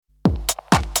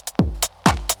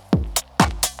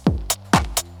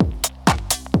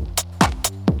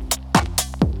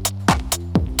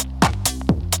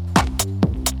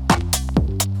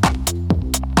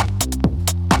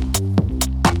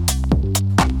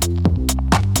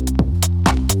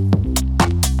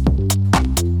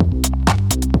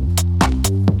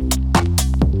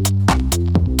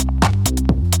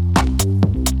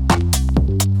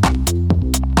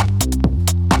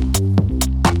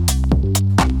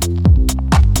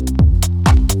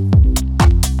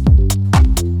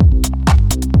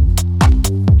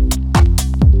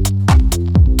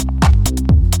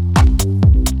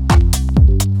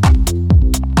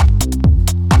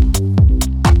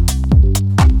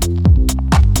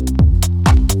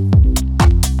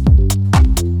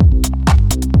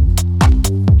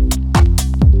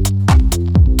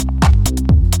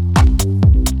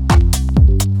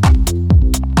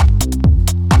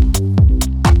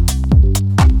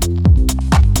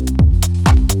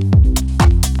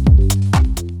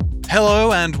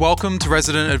and welcome to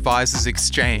Resident Advisors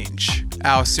Exchange,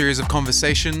 our series of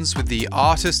conversations with the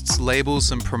artists,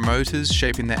 labels, and promoters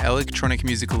shaping the electronic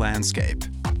music landscape.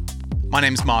 My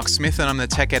name's Mark Smith, and I'm the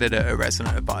tech editor at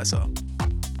Resident Advisor.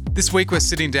 This week, we're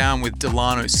sitting down with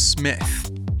Delano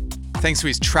Smith. Thanks to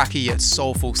his tracky yet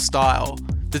soulful style,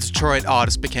 the Detroit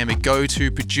artist became a go-to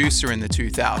producer in the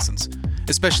 2000s,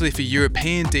 especially for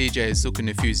European DJs looking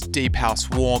to fuse deep house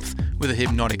warmth with a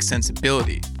hypnotic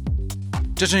sensibility.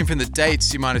 Judging from the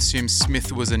dates, you might assume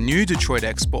Smith was a new Detroit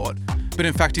export, but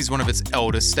in fact he's one of its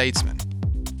elder statesmen.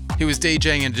 He was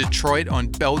DJing in Detroit on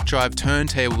belt drive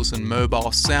turntables and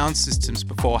mobile sound systems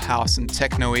before house and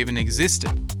techno even existed.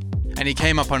 And he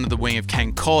came up under the wing of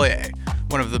Ken Collier,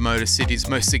 one of the Motor City's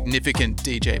most significant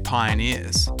DJ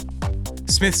pioneers.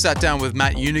 Smith sat down with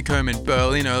Matt Unicombe in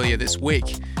Berlin earlier this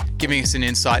week, giving us an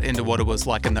insight into what it was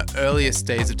like in the earliest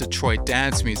days of Detroit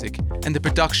dance music and the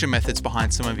production methods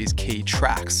behind some of his key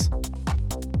tracks.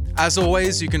 As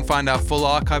always, you can find our full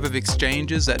archive of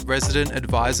exchanges at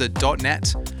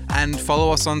residentadvisor.net and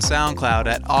follow us on SoundCloud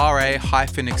at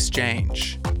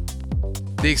ra-exchange.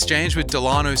 The exchange with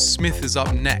Delano Smith is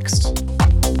up next.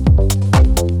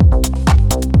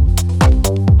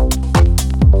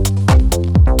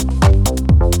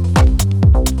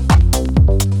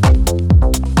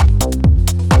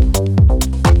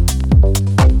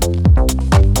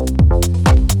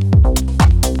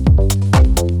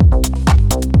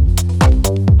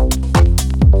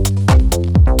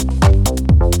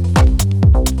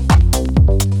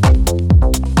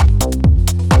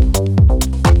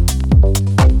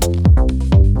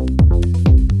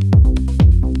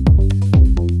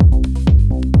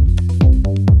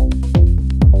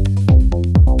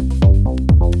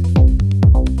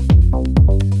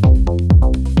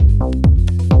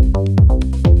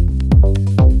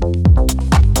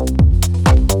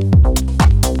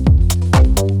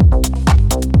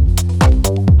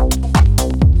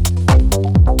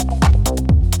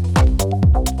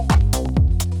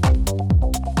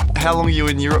 How long are you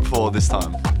in Europe for this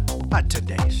time? About 10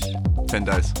 days. 10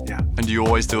 days? Yeah. And do you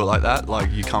always do it like that?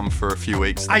 Like you come for a few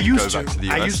weeks and you go back to the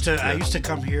US? I used to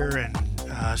come here and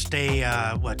stay,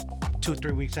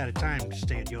 2-3 weeks at a time to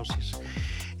stay at Yossi's.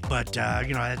 But,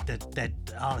 that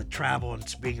all the travel and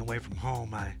being away from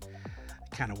home, I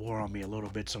kind of wore on me a little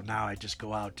bit. So now I just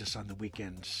go out just on the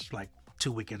weekends, like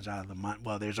 2 weekends out of the month.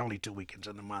 Well, there's only 2 weekends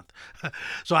in the month.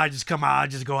 So I just come out, I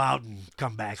just go out and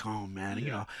come back home, man. Yeah.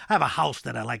 You know, I have a house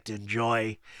that I like to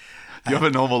enjoy. You have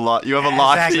a normal life. You have a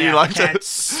life that you like to.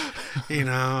 You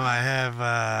know, I have,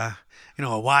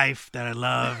 a wife that I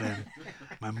love, and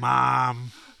my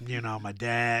mom, my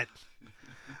dad,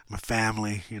 my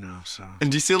family, so.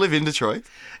 And do you still live in Detroit?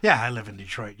 Yeah, I live in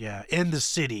Detroit, yeah. In the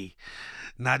city.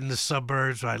 Not in the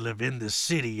suburbs. I live in the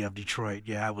city of Detroit.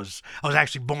 Yeah, I was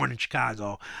actually born in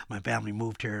Chicago. My family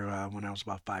moved here when I was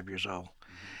about 5 years old.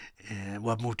 And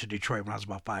moved to Detroit when I was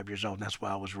about 5 years old, and that's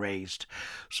where I was raised.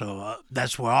 So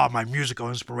that's where all my musical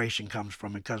inspiration comes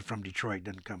from. It comes from Detroit,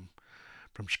 doesn't come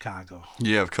from Chicago.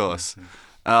 Yeah, of course.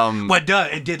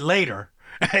 It did later.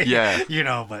 Yeah.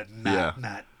 But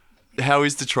not. How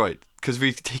is Detroit? Because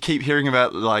we keep hearing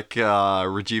about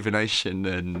rejuvenation,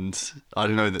 and I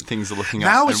don't know that things are looking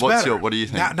now up. It's better. What do you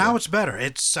think? Now it's better.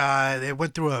 It's it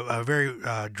went through a very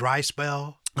dry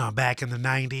spell back in the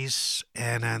 90s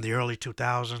and in the early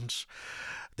 2000s.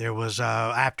 There was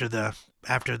after the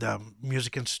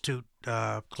Music Institute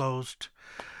closed,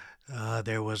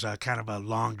 there was a kind of a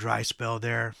long dry spell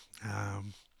there.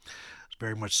 It's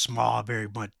very much small,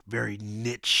 very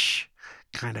niche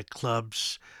kind of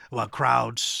clubs,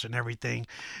 crowds and everything.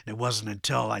 It wasn't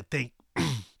until, I think,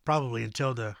 probably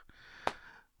until the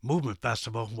Movement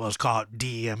Festival was called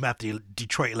DEMF, the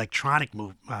Detroit Electronic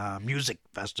Music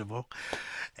Festival,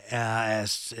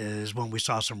 as is when we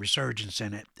saw some resurgence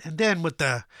in it. And then with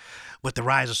the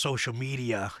rise of social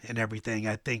media and everything,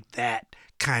 I think that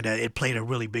it played a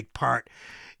really big part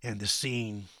in the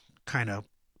scene kind of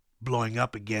blowing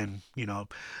up again.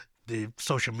 The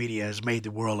social media has made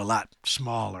the world a lot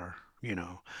smaller,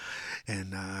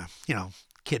 and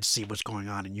kids see what's going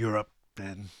on in Europe,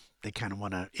 and they kind of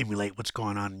want to emulate what's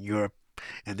going on in Europe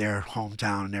and their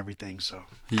hometown and everything. So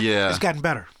yeah, it's gotten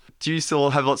better. Do you still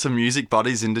have lots of music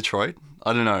buddies in Detroit?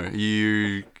 I don't know. Are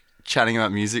you chatting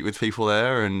about music with people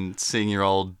there and seeing your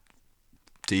old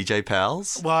DJ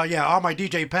pals? Well, yeah, all my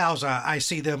DJ pals, I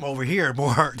see them over here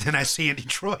more than I see in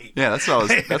Detroit. Yeah, that's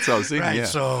what I was thinking. Right. Yeah.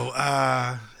 So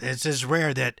it's just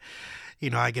rare that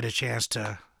I get a chance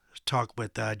to talk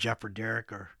with Jeff or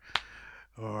Derek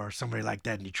or somebody like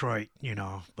that in Detroit.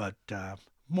 But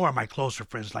more of my closer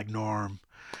friends like Norm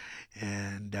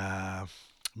and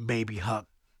maybe Huck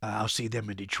I'll see them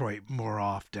in Detroit more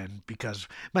often because,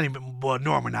 well,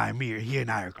 Norm and I, he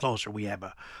and I are closer. We have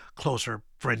a closer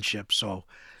friendship, so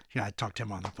I talk to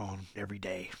him on the phone every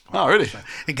day. Oh, really? So,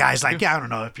 and guys like, I don't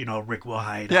know if you know Rick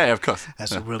Wilhite. Yeah, of course.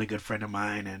 That's a really good friend of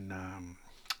mine, and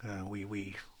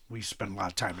we spend a lot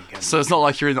of time together. So it's not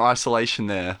like you're in isolation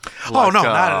there. Oh, no,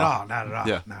 not at all. Not at all.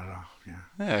 Yeah. Not at all. Yeah.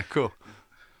 Yeah, cool.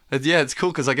 Yeah, it's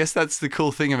cool because I guess that's the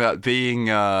cool thing about being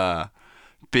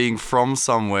from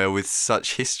somewhere with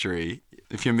such history.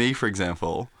 If you're me, for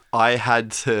example, I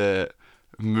had to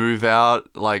move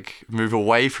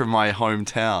away from my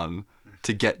hometown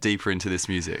to get deeper into this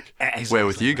music. Exactly. Where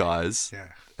with you guys,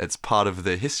 it's part of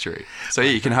the history. So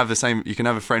yeah, you can have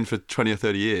a friend for 20 or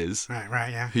 30 years. Right,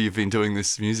 yeah. Who you've been doing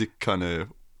this music kind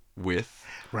of with.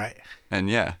 Right. And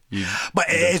yeah, but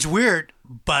it's weird.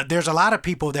 But there's a lot of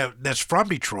people that's from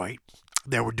Detroit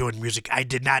that were doing music I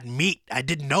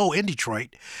didn't know in Detroit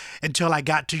until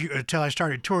I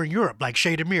started touring Europe, like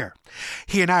Shay Demir.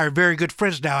 He and I are very good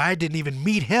friends now. I didn't even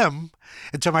meet him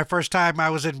until my first time I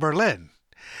was in Berlin,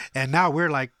 and now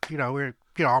we're like we're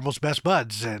almost best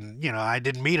buds. And I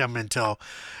didn't meet him until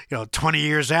 20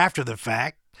 years after the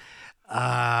fact.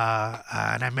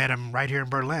 And I met him right here in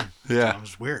Berlin. Yeah. So it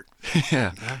was weird.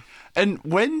 Yeah. And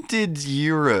when did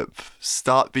Europe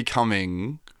start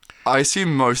becoming? I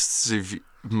assume most of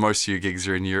your gigs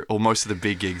are in Europe, or most of the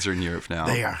big gigs are in Europe now.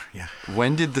 They are, yeah.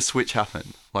 When did the switch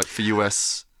happen? Like for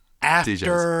US after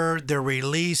DJs? The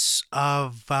release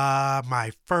of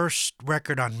my first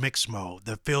record on Mix Mode,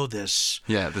 the Feel This.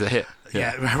 Yeah, the hit.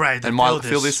 Yeah, right. And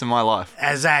Feel This in My Life.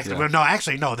 Exactly. Yeah. Well, no,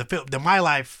 actually, no. The My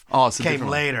Life came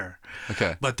later.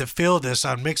 Okay. But the Feel This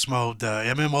on Mix Mode,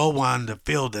 the MMO one, the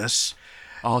Feel This.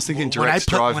 I was thinking Direct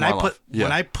Drive My Life.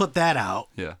 When I put that out,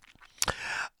 yeah,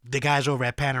 the guys over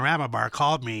at Panorama Bar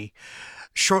called me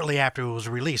shortly after it was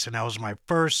released, and that was my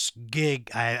first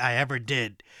gig I ever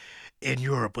did in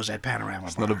Europe was at Panorama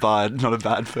Bar. Not a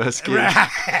bad first gig.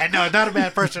 No, not a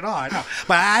bad first at all. I know,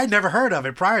 but I never heard of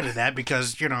it prior to that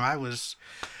because I was,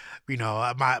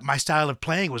 my style of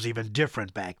playing was even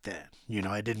different back then.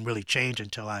 It didn't really change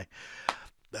until I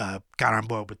got on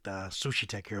board with Sushi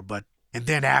Tech here, and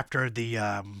then after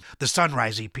the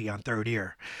Sunrise EP on Third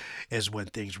Ear is when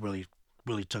things really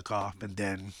took off. And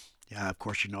then, of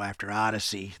course, after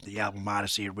Odyssey, the album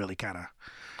Odyssey, it really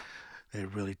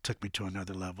took me to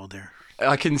another level there.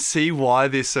 I can see why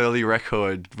this early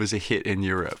record was a hit in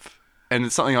Europe. And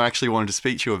it's something I actually wanted to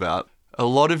speak to you about. A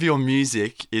lot of your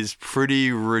music is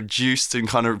pretty reduced and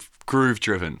kind of groove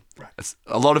driven. Right. It's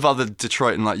a lot of other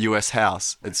Detroit and US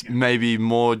house. It's maybe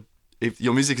more, if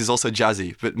your music is also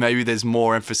jazzy, but maybe there's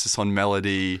more emphasis on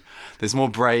melody. There's more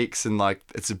breaks and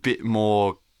it's a bit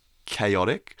more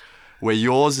chaotic, where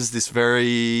yours is this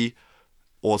it's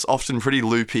often pretty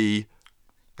loopy.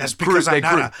 That's because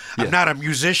I'm not a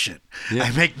musician. Yeah.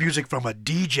 I make music from a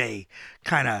DJ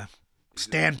kind of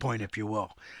standpoint, if you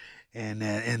will, and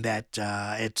that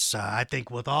it's I think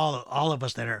with all of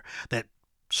us that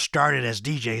started as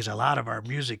DJs, a lot of our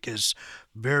music is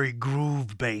very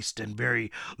groove based and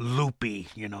very loopy.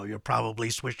 You'll probably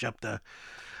switch up the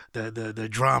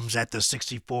drums at the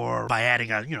 64 by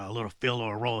adding a little fill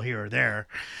or a roll here or there,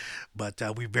 but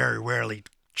we very rarely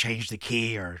change the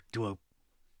key or do a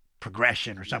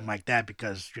progression or something like that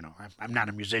because I'm not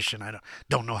a musician. I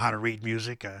don't know how to read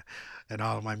music, and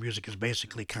all of my music is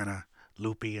basically kind of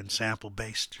loopy and sample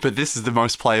based. But this is the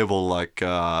most playable,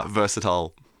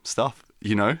 versatile stuff.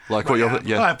 What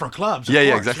you're for clubs. Yeah,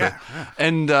 course. Exactly. Yeah.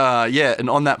 And and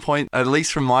on that point, at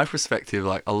least from my perspective,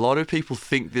 a lot of people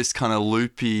think this kind of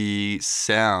loopy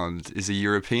sound is a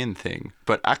European thing,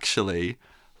 but actually,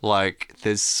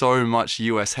 there's so much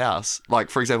US house.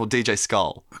 For example, DJ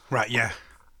Skull. Right. Yeah.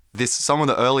 Some of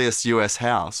the earliest US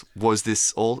house was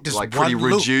this pretty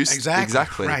reduced.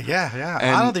 Exactly. Right. Yeah. And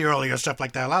a lot of the earlier stuff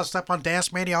like that. A lot of stuff on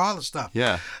Dance Mania. All the stuff.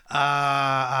 Yeah.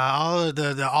 All of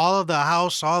the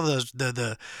house. All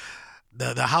the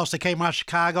house that came out of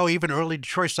Chicago. Even early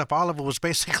Detroit stuff. All of it was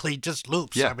basically just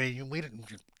loops. Yeah. I mean, we didn't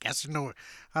know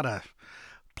how to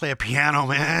play a piano,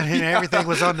 man. And everything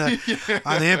was on the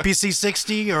MPC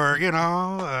 60 or it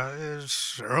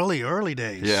was early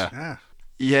days. Yeah.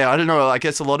 Yeah, I don't know. I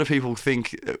guess a lot of people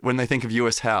think, when they think of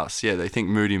US house, they think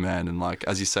Moody Man and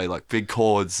as you say, big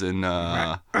chords and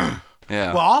right.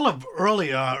 Yeah. Well, all of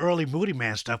early Moody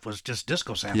Man stuff was just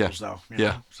disco samples, though.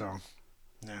 So,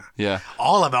 yeah. Yeah.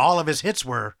 All of his hits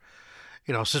were,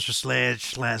 Sister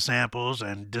Sledge samples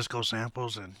and disco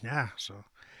samples, and so.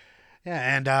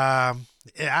 Yeah, and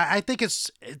I think it's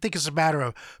a matter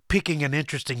of picking an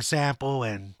interesting sample,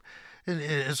 and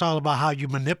it's all about how you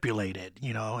manipulate it,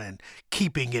 and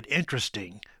keeping it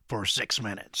interesting for 6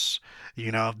 minutes.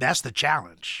 That's the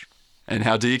challenge. And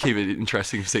how do you keep it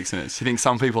interesting for 6 minutes? Do you think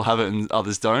some people have it and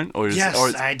others don't? Yes,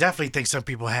 I definitely think some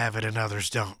people have it and others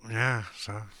don't. Yeah,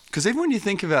 so. Because even when you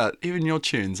think about even your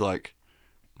tunes, like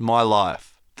My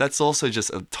Life, that's also just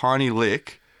a tiny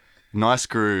lick, nice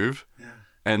groove,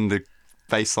 and the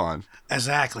bass line.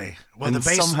 Exactly. Well, And the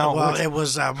bass. somehow Well, it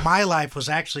was My Life was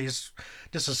actually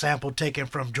just a sample taken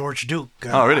from George Duke.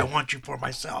 Oh, really? I Want You for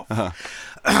Myself,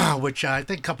 which I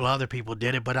think a couple of other people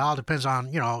did it, but it all depends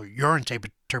on your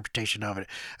interpretation of it.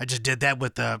 I just did that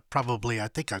with probably I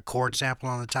think a chord sample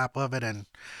on the top of it, and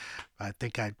I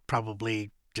think I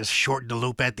probably just shortened the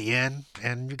loop at the end,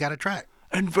 and you got a track.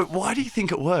 But why do you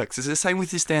think it works? Is it the same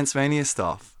with this Dance Mania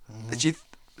stuff?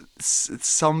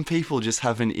 Some people just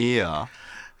have an ear.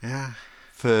 Yeah.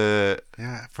 For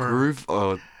For groove,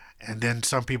 and then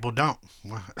some people don't.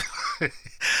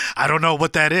 I don't know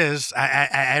what that is.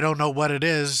 I don't know what it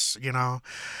is.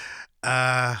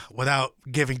 Without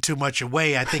giving too much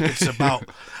away, I think it's about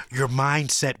your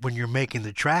mindset when you're making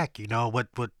the track. What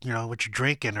you're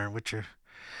drinking or what you're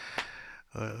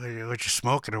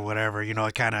smoking or whatever.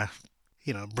 It kind of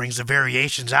brings the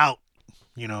variations out.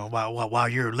 While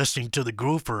you're listening to the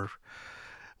groove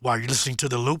while you're listening to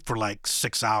the loop for like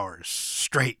 6 hours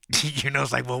straight.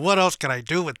 It's like, well, what else can I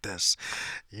do with this?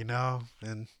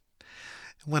 And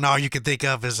when all you can think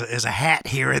of is a hat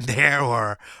here and there,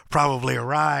 or probably a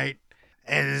ride.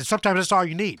 And sometimes that's all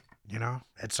you need,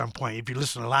 at some point. If you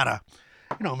listen to a lot of,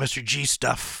 Mr. G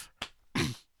stuff,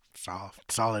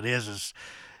 that's all it is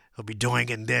he'll be doing.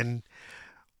 And then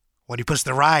when he puts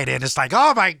the ride in, it's like,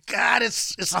 oh my God,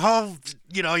 it's a whole,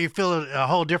 you feel a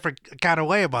whole different kind of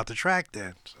way about the track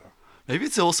then. So. Maybe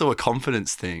it's also a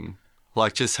confidence thing,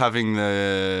 like just having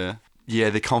the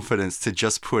confidence to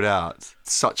just put out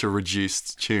such a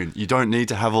reduced tune. You don't need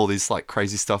to have all this like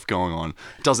crazy stuff going on.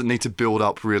 It doesn't need to build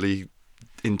up really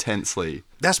intensely.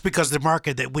 That's because the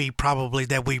market that we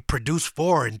produce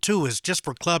for and to is just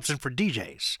for clubs and for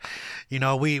DJs.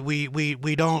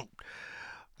 We don't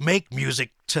make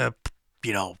music to,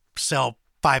 sell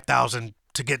 5,000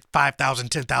 to get 5,000,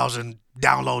 10,000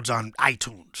 downloads on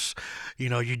iTunes.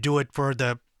 You do it for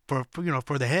the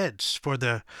heads, for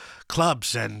the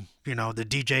clubs and, the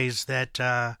DJs that,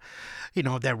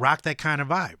 that rock that kind of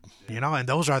vibe, and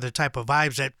those are the type of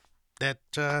vibes that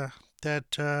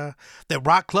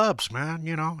rock clubs,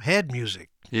 man, head music.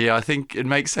 Yeah, I think it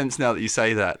makes sense now that you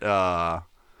say that.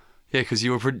 Yeah, because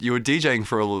you were DJing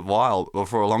for a while, or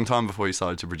for a long time before you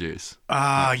started to produce.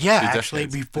 Actually,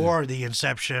 before the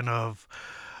inception of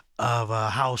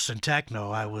house and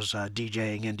techno, I was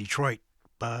DJing in Detroit.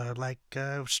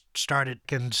 Started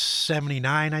in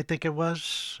 '79, I think it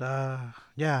was. I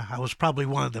was probably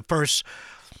one of the first.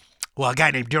 Well, a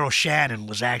guy named Daryl Shannon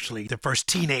was actually the first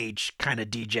teenage kind of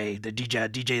DJ, the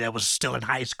DJ that was still in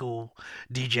high school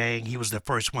DJing. He was the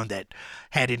first one that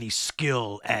had any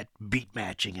skill at beat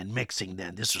matching and mixing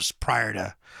then. This was prior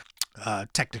to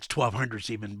Technics 1200s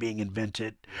even being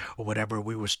invented or whatever.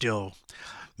 We were still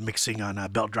mixing on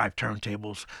belt drive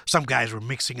turntables. Some guys were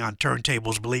mixing on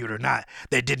turntables, believe it or not,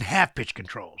 that didn't have pitch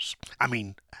controls. I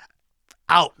mean,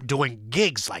 out doing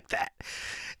gigs like that.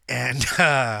 And,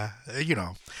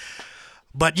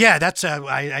 but yeah, that's,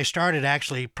 I started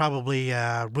actually probably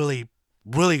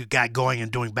really got going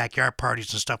and doing backyard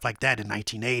parties and stuff like that in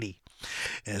 1980.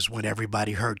 Is when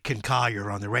everybody heard Ken Collier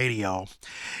on the radio.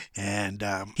 And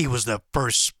he was the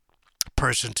first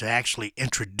person to actually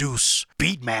introduce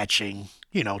beat matching,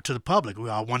 to the public. We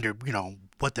all wondered,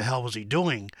 what the hell was he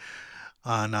doing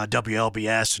on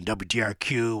WLBS and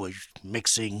WDRQ, was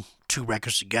mixing two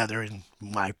records together. And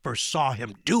when I first saw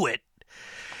him do it,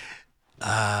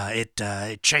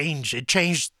 it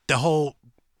changed the whole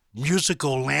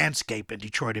musical landscape in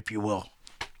Detroit, if you will.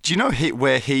 Do you know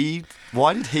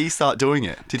why did he start doing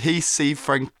it? Did he see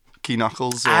Frankie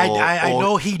Knuckles? I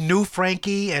know he knew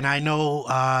Frankie, and I know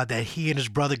that he and his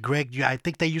brother Greg, I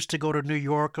think they used to go to New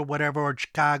York or whatever, or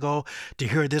Chicago to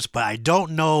hear this, but I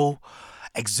don't know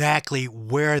exactly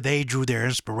where they drew their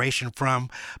inspiration from.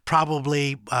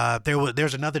 Probably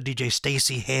there's another DJ,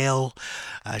 Stacey Hale.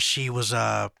 She was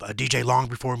a DJ long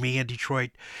before me in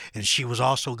Detroit, and she was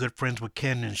also good friends with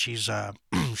Ken, and she's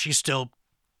still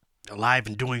alive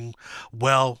and doing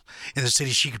well in the city.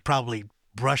 She could probably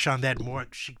brush on that more.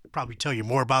 She could probably tell you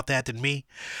more about that than me.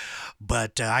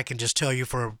 But I can just tell you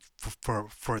for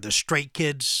the straight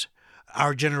kids,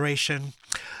 our generation,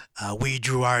 we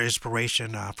drew our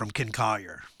inspiration from Ken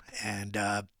Collier, and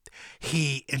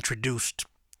he introduced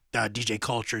DJ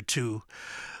culture to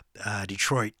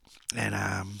Detroit. And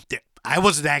I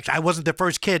wasn't the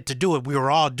first kid to do it. We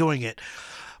were all doing it.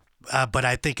 but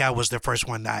I think I was the first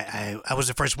one. I was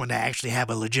the first one to actually have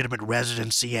a legitimate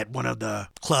residency at one of the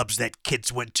clubs that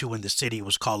kids went to in the city. It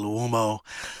was called Luumo,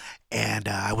 and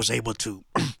I was able to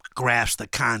grasp the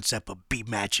concept of beat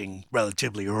matching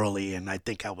relatively early, and I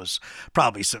think I was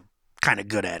probably kind of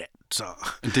good at it. So,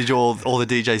 Did you all the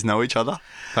DJs know each other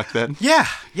back then? yeah.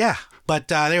 But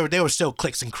they were still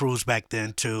cliques and crews back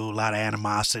then too. A lot of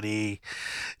animosity,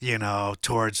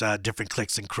 towards different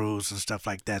cliques and crews and stuff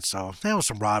like that. So there was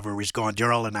some rivalries going.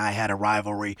 Daryl and I had a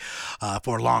rivalry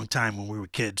for a long time when we were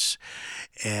kids,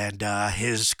 and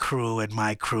his crew and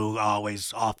my crew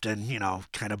always, often,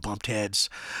 kind of bumped heads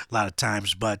a lot of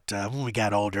times. But when we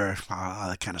got older, all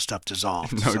that kind of stuff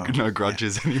dissolved. No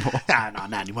grudges anymore. No,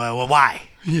 not anymore. Well, why?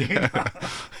 Yeah.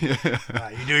 Yeah.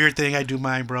 You do your thing, I do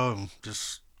mine, bro, and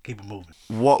just keep it moving.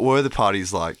 What were the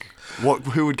parties like?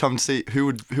 Who would come to see? Who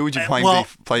would you playing?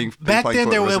 Back then,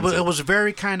 for it was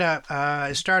very kind of.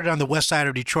 It started on the west side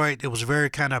of Detroit. It was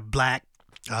very kind of black,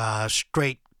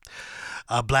 straight,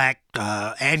 black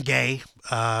and gay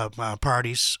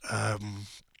parties.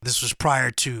 This was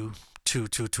prior to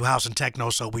house and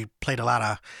techno, so we played a lot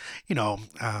of,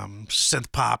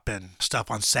 synth pop and stuff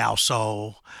on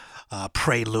Salsoul,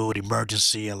 Prelude,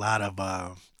 Emergency, a lot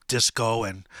of disco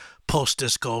and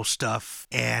post-disco stuff,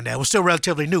 and it was still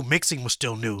relatively new. Mixing was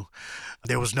still new.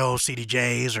 There was no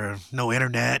CDJs or no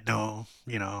internet,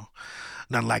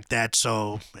 nothing like that.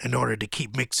 So in order to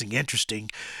keep mixing interesting,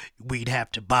 we'd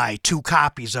have to buy 2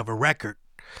 copies of a record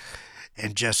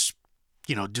and just,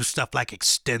 do stuff like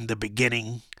extend the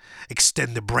beginning,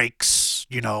 extend the breaks,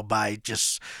 by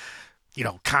just,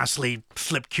 constantly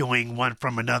flip queuing one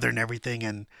from another and everything.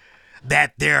 And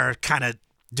that there kind of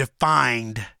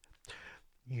defined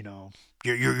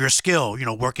your skill,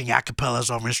 working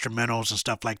acapellas over instrumentals and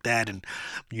stuff like that. And,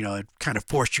 it kind of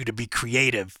forced you to be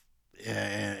creative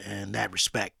in that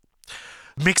respect.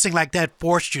 Mixing like that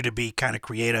forced you to be kind of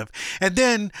creative. And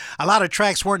then a lot of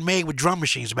tracks weren't made with drum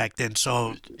machines back then.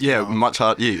 So much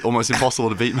hard. Yeah, almost impossible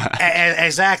to beat match.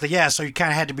 Exactly. Yeah. So you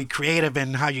kind of had to be creative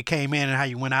in how you came in and how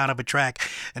you went out of a track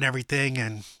and everything.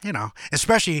 And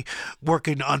especially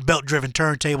working on belt-driven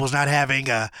turntables, not having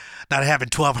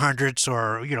 1200s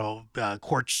or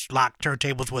quartz lock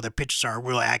turntables where the pitches are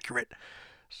real accurate.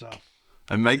 So.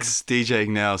 It makes DJing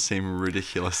now seem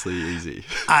ridiculously easy.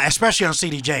 Especially on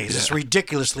CDJs. Yeah. It's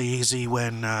ridiculously easy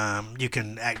when you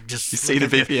can just... You see the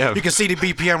BPM. You can see the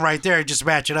BPM right there. Just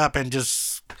match it up and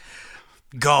just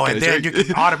go. And then you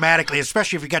can automatically,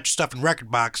 especially if you got your stuff in record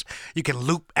box, you can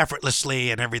loop effortlessly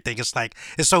and everything. It's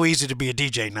so easy to be a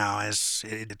DJ now. It's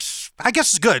I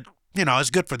guess it's good. It's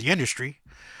good for the industry.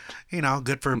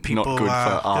 Good for people. Not good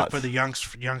for art. Good for the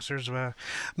youngsters. I'm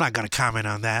not going to comment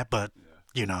on that, but...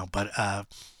 I'm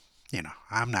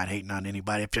not hating on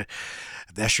anybody. If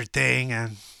that's your thing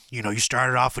and, you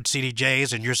started off with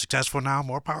CDJs and you're successful now,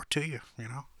 more power to you,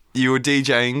 You were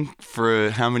DJing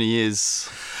for how many years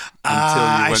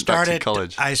until you went back to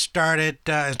college? I started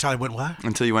until I went what?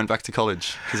 Until you went back to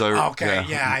college.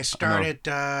 I started,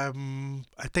 I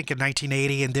think in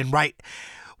 1980, and then right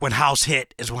when house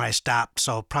hit is when I stopped.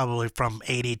 So probably from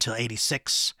 80 to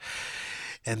 86.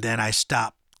 And then I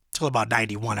stopped till about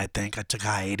 91, I think. I took a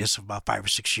hiatus of about 5 or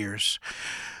 6 years.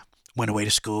 Went away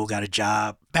to school, got a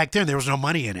job. Back then, there was no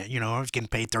money in it. I was getting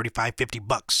paid $35,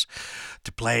 $50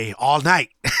 to play all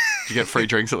night. Did you get free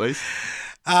drinks at least?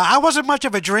 I wasn't much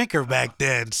of a drinker back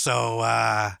then, so...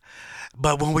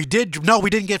 but when we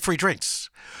didn't get free drinks.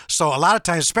 So a lot of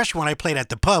times, especially when I played at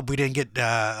the pub, we didn't get.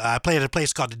 I played at a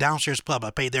place called the Downstairs Pub. I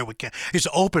played there with Ken. It was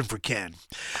open for Ken,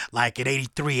 like in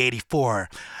 83, 84.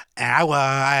 And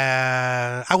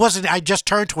I wasn't. I just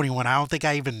turned 21. I don't think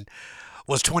I even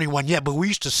was 21 yet. But we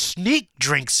used to sneak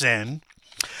drinks in.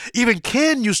 Even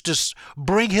Ken used to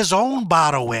bring his own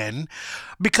bottle in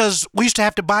because we used to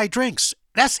have to buy drinks.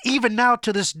 That's even now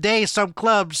to this day, some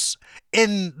clubs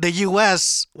in the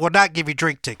U.S. will not give you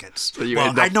drink tickets. So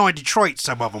I know in Detroit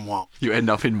some of them won't. You end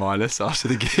up in minus after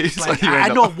the gigs. I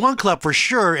know one club for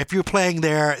sure, if you're playing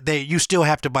there, you still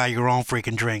have to buy your own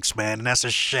freaking drinks, man, and that's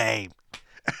a shame.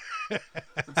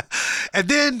 and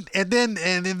then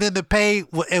the pay,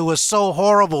 it was so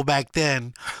horrible back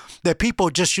then that people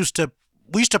just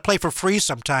we used to play for free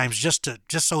sometimes just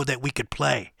so that we could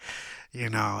play.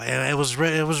 It was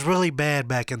really bad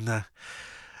back in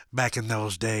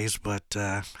those days, but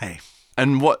hey.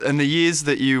 And the years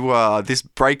that you this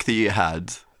break that you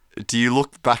had, do you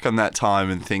look back on that time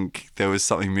and think there was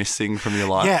something missing from your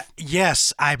life? Yeah,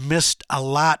 yes, I missed a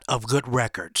lot of good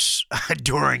records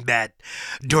during that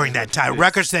time. Yes.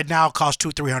 Records that now cost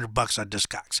 $200-$300 on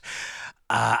Discogs.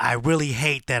 I really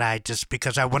hate that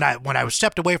because when I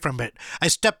stepped away from it, I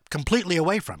stepped completely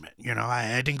away from it.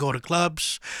 I didn't go to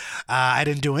clubs. I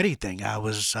didn't do anything. I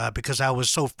was because I was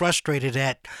so frustrated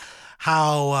at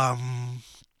how.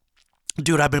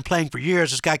 Dude, I've been playing for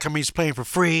years. This guy comes, he's playing for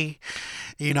free.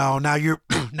 Now you're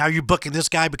now you're booking this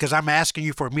guy because I'm asking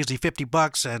you for a measly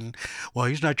 $50, and well,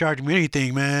 he's not charging me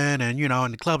anything, man. And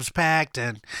and the club's packed,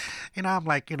 and I'm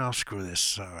like, screw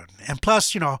this. And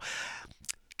plus,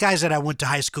 guys that I went to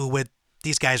high school with,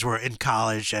 these guys were in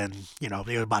college, and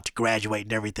they were about to graduate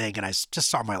and everything, and I just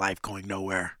saw my life going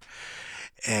nowhere.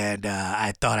 And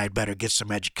I thought I'd better get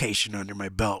some education under my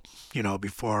belt,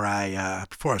 before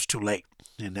it's too late.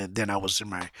 And then I was in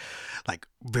my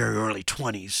very early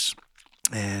 20s,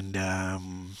 and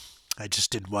I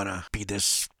just didn't want to be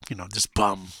this this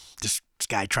bum, this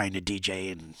guy trying to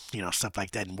DJ and stuff like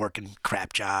that and working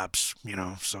crap jobs.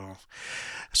 So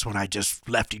that's when I just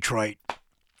left Detroit,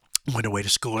 went away to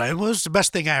school. And it was the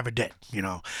best thing I ever did,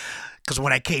 because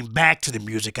when I came back to the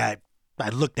music, I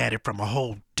looked at it from a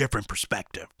whole different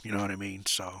perspective. You know what I mean?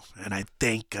 So, and I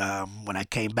think when I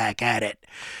came back at it,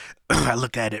 I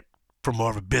looked at it from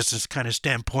more of a business kind of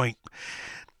standpoint,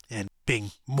 and being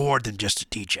more than just a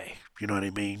DJ. You know what I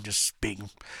mean? Just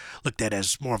being looked at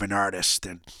as more of an artist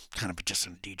than kind of just a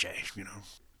DJ.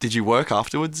 Did you work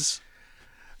afterwards?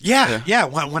 Yeah.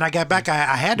 When I got back,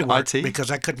 I had to work IT? because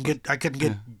I couldn't get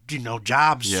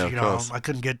jobs. Yeah, of course. I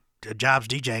couldn't get jobs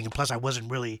DJing, and plus I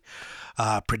wasn't really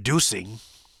producing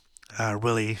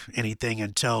really anything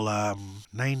until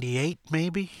 '98,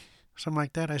 maybe something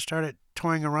like that. I started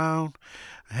touring around.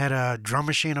 I had a drum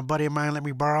machine a buddy of mine let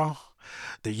me borrow,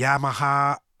 the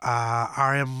Yamaha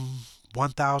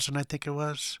RM1000, I think it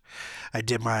was. I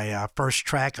did my first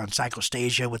track on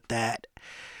Psychostasia with that.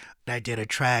 I did a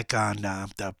track on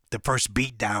the first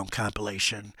Beatdown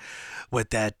compilation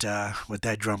with that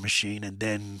drum machine, and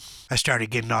then I started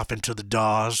getting off into the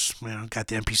DAWs. Got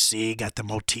the MPC, got the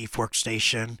Motif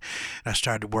workstation, and I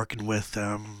started working with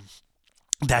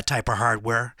that type of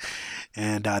hardware,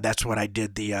 and that's what I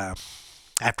did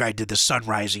after I did the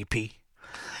Sunrise EP,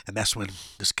 and that's when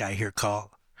this guy here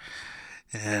called,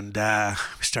 and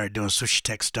we started doing Sushi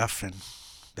Tech stuff, and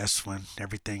that's when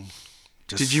everything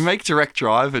just... Did you make Direct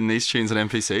Drive and these tunes on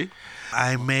MPC?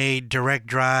 I made Direct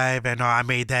Drive, and I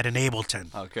made that in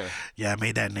Ableton. Okay. Yeah, I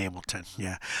made that in Ableton,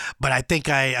 yeah. But I think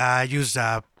I used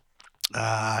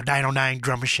 909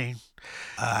 drum machine.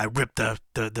 I ripped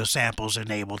the samples in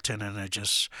Ableton, and I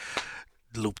just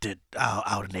looped it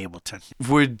out in Ableton.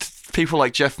 Would people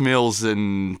like Jeff Mills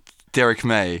and Derek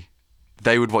May,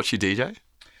 they would watch you DJ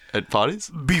at parties?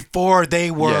 Before they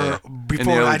were,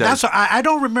 I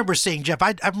don't remember seeing Jeff.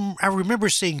 I remember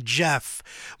seeing Jeff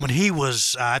when he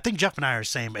was, I think Jeff and I are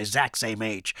exact same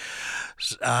age.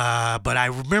 But I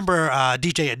remember a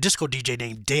disco DJ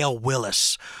named Dale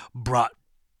Willis brought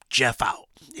Jeff out.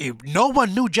 No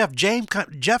one knew Jeff.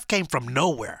 Jeff came from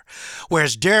nowhere,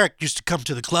 whereas Derek used to come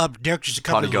to the club. Derek used to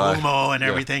come Party to guy. Lumo and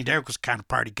everything. Yeah. Derek was kind of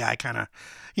party guy, kind of,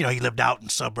 he lived out in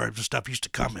suburbs and stuff. He used to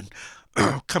come and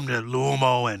come to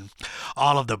Lumo and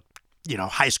all of the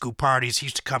high school parties. He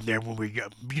used to come there when we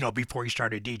before he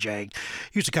started DJing.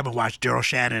 He used to come and watch Daryl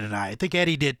Shannon and I think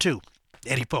Eddie did too.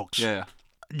 Eddie Folks. Yeah.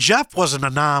 Jeff was an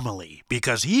anomaly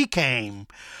because he came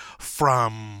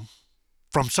from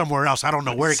somewhere else. I don't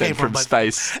know where he came from. But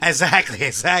space.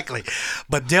 Exactly.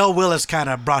 But Dale Willis kind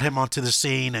of brought him onto the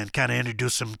scene and kind of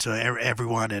introduced him to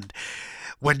everyone. And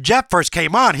when Jeff first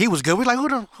came on, he was good. We were like, who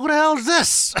the hell is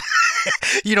this?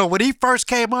 When he first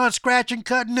came on, scratching,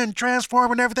 cutting, and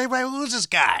transforming and everything, like, who's this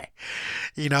guy?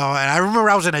 And I remember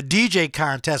I was in a DJ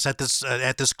contest at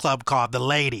this club called The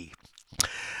Lady.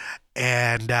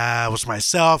 And it was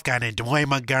myself, guy named Dwayne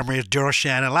Montgomery, Daryl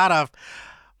Shannon, a lot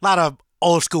of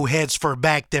old school heads for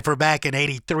back in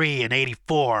 83 and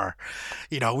 84.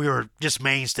 We were just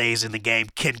mainstays in the game.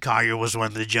 Ken Collier was one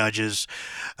of the judges.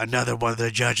 Another one of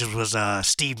the judges was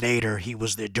Steve Nader. He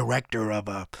was the director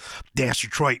of Dance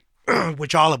Detroit,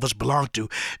 which all of us belonged to.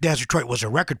 Dance Detroit was a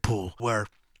record pool where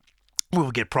we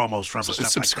would get promos from. So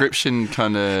subscription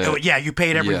kind of. Yeah, you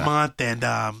paid every month, and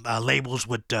labels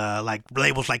would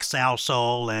labels like Sal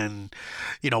Soul and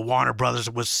Warner Brothers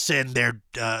would send their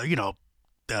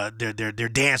their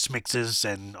dance mixes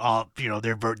and all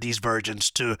these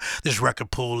versions to this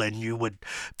record pool, and you would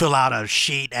fill out a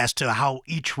sheet as to how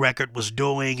each record was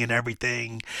doing and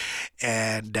everything,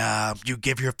 and you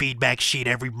give your feedback sheet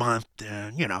every month,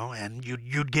 and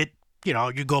you'd get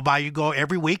you go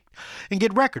every week and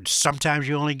get records. Sometimes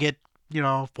you only get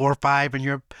 4 or 5 in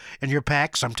your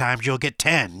pack. Sometimes you'll get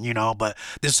 10. But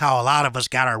this is how a lot of us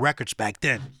got our records back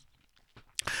then.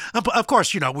 Of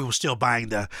course, we were still buying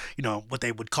the, what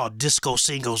they would call disco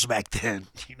singles back then.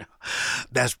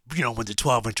 That's, when the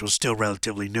 12-inch was still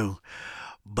relatively new.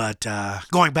 But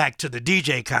going back to the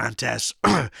DJ contest,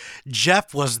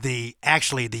 Jeff was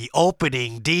actually the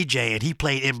opening DJ, and he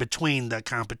played in between the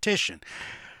competition.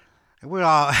 And we're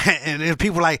all, and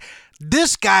people were like,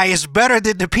 this guy is better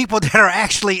than the people that are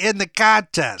actually in the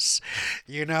contest,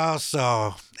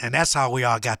 so, and that's how we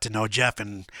all got to know Jeff.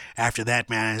 And after that,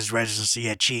 man, his residency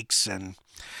at Cheeks, and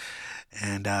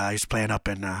he was playing up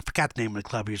in, I forgot the name of the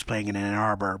club he was playing in Ann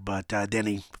Arbor, but then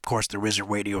he, of course, the RZA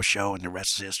radio show, and the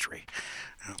rest is history.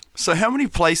 So how many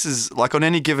places, like on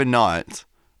any given night,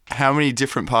 how many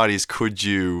different parties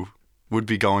would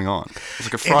be going on? It's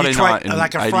like a Friday Detroit, night in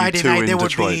like a Friday night,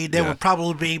 there would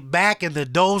probably be, back in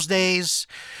those days,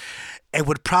 it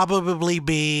would probably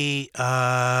be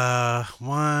probably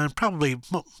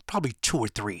 2 or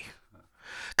 3.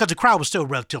 Because the crowd was still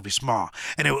relatively small,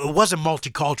 and it wasn't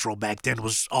multicultural back then. It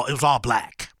was all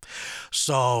black,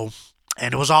 so,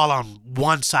 and it was all on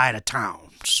one side of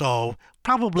town. So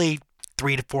probably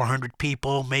 300 to 400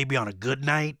 people, maybe on a good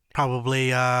night.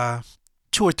 Probably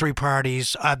 2 or 3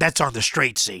 parties. That's on the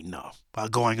straight scene, though,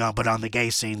 going on. But on the gay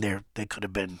scene, there could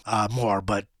have been more.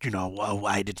 But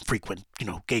I didn't frequent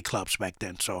gay clubs back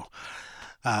then, so.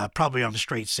 Probably on the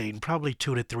straight scene, probably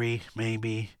 2 to 3,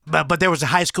 maybe. But there was the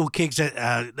high school gigs,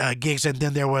 and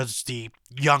then there was the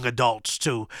young adults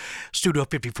too. Studio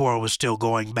 54 was still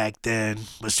going back then.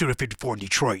 Was Studio 54 in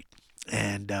Detroit,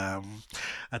 and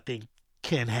I think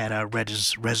Ken had a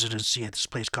residency at this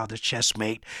place called the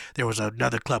Chessmate. There was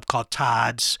another club called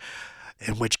Todd's,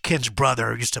 in which Ken's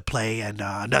brother used to play, and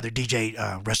another DJ,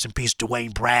 rest in peace,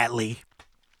 Dwayne Bradley,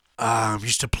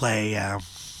 used to play.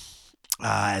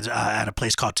 At a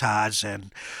place called Todd's,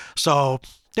 and so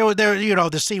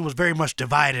the scene was very much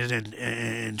divided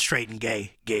in straight and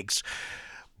gay gigs,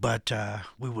 but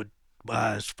we would,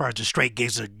 as far as the straight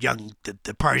gigs,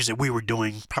 the parties that we were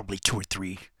doing, probably 2 or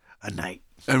 3 a night.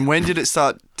 And when did it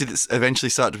start? Did it eventually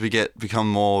start to become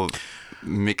more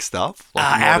mixed up?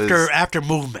 After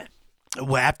movement.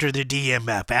 Well, after the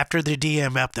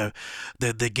DMF,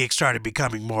 the gig started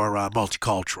becoming more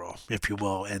multicultural, if you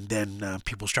will, and then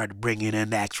people started bringing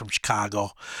in acts from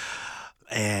Chicago,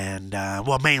 and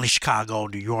mainly Chicago,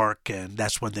 New York, and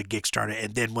that's when the gig started.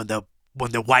 And then when the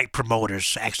white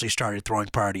promoters actually started throwing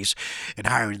parties and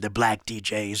hiring the black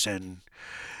DJs, and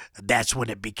that's when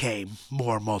it became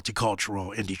more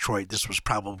multicultural in Detroit. This was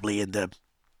probably in the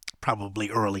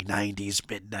early '90s,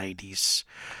 mid '90s.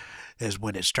 Is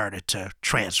when it started to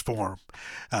transform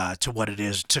to what it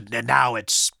is. And now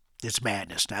it's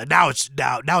madness. Now it's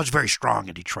very strong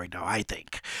in Detroit. Now I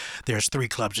think there's 3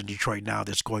 clubs in Detroit now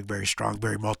that's going very strong,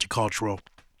 very multicultural,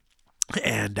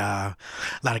 and a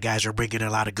lot of guys are bringing in a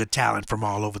lot of good talent from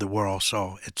all over the world.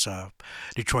 So it's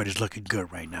Detroit is looking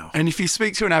good right now. And if you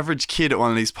speak to an average kid at one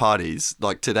of these parties,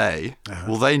 like today,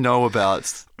 will they know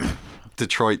about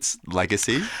Detroit's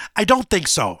legacy? I don't think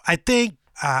so. I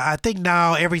think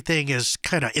now everything is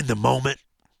kind of in the moment,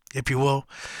 if you will,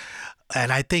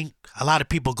 and I think a lot of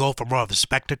people go for more of the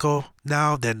spectacle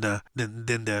now than the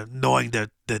knowing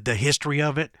the history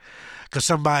of it. Because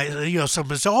someone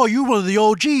says, "Oh, you're one of the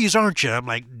OGs, aren't you?" I'm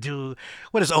like, "Dude,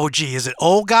 what is OG? Is it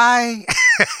old guy?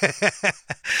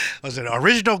 Was it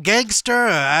original gangster?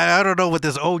 I don't know what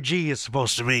this OG is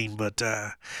supposed to mean, but."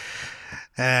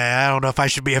 I don't know if I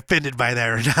should be offended by that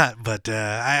or not, but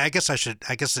I guess I should.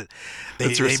 I guess they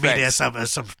mean it as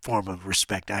some form of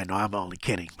respect. I know I'm only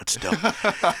kidding, but still,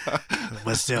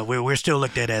 we're still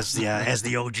looked at as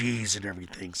the OGs and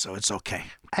everything, so it's okay.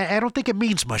 I don't think it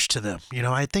means much to them.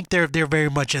 I think they're very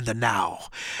much in the now,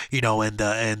 and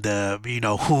the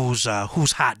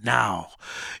who's hot now,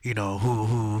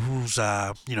 who's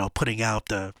putting out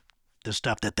the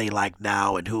stuff that they like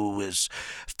now, and who is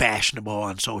fashionable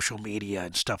on social media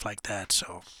and stuff like that.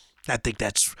 So I think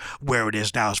that's where it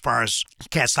is now. As far as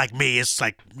cats like me, it's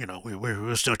like,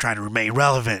 we're still trying to remain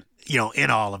relevant,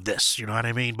 in all of this, you know what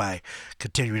I mean? By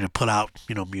continuing to put out,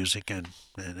 music and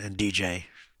DJ.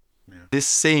 Yeah. This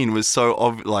scene was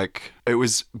so it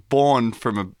was born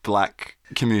from a black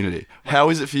community. How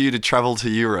is it for you to travel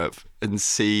to Europe and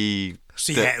see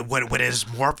what it has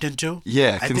morphed into?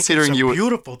 Yeah, considering you... I think it's a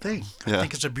beautiful thing. I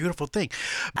think it's a beautiful thing.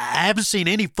 I haven't seen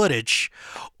any footage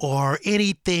or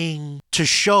anything to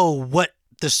show what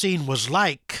the scene was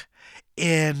like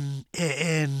in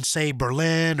say,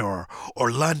 Berlin or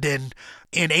London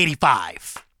in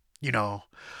 '85,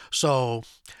 So,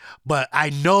 but I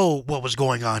know what was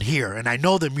going on here, and I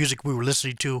know the music we were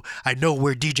listening to. I know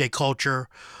where DJ culture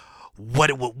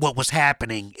what was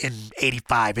happening in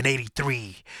 '85 and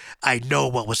 '83. I know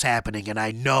what was happening, and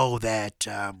I know that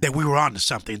that we were onto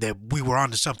something. That we were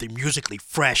onto something musically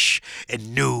fresh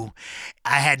and new.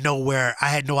 I had no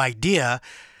idea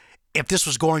if this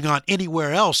was going on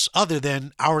anywhere else other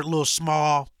than our little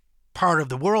small part of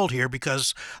the world here,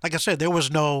 because, like I said, there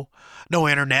was no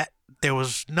internet. There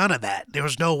was none of that. There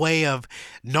was no way of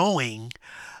knowing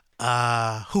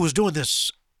who was doing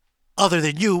this other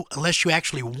than you, unless you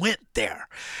actually went there.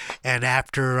 And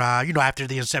after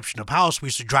the inception of house, we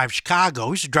used to drive Chicago.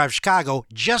 We used to drive Chicago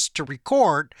just to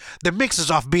record the mixes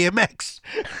off BMX.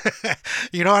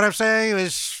 You know what I'm saying?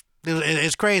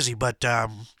 It's crazy. But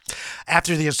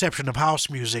after the inception of house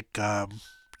music,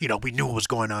 we knew what was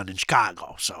going on in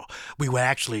Chicago. So we would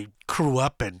actually crew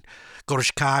up and go to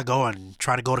Chicago and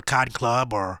try to go to Cotton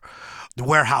Club, or the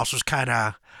Warehouse was kind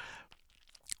of,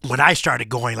 when I started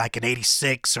going, like in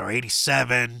 86 or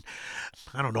 87.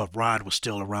 I don't know if Ron was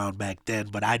still around back then,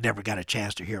 but I never got a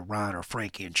chance to hear Ron or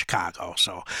Frankie in Chicago.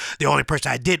 So the only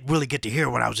person I did really get to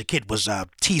hear when I was a kid was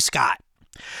T. Scott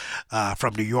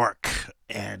from New York.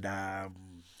 And I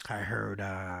heard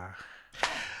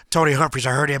Tony Humphries.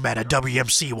 I heard him at a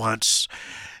WMC once,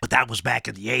 but that was back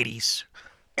in the 80s.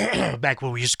 Back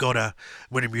when we used to go to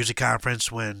Winter Music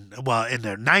Conference, in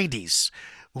the 90s,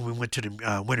 when we went to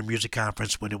the Winter Music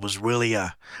Conference, when it was really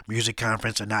a music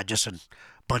conference and not just a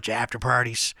bunch of after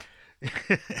parties.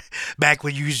 Back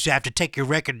when you used to have to take your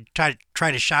record and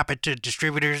try to shop it to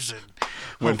distributors, and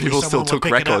when people still took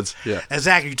records. Yeah,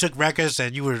 exactly. You took records,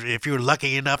 and if you were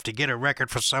lucky enough to get a record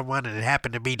for someone, and it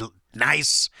happened to be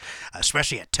nice,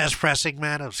 especially at test pressing,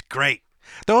 man, it was great.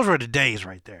 Those were the days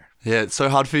right there. Yeah, it's so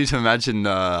hard for you to imagine.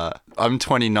 I'm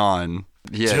 29.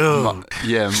 Yeah, Dude.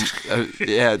 yeah.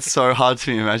 It's so hard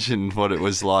to imagine what it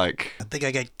was like. I think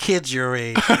I got kids your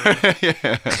age.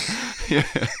 Yeah.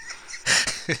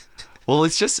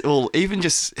 Well, even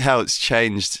just how it's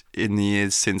changed in the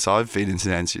years since I've been into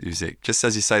dance music. Just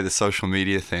as you say, the social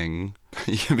media thing.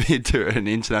 You can be an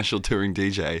international touring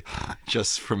DJ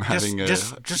just from having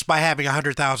just by having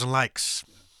 100,000 likes.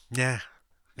 Yeah.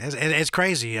 It's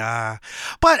crazy, but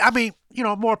I mean,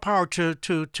 more power to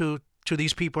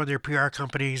these people and their PR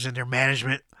companies and their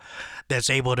management that's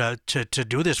able to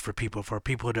do this for people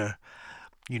to,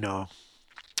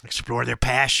 explore their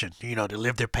passion, to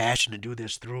live their passion and do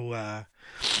this through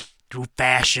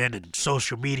fashion and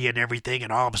social media and everything.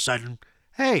 And all of a sudden,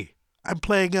 hey, I'm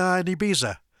playing in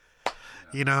Ibiza.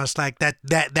 It's like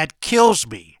that kills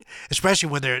me. Especially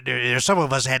when there's some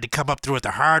of us had to come up through it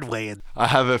the hard way. And I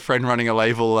have a friend running a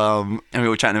label, and we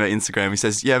were chatting about Instagram. He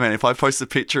says, "Yeah, man, if I post a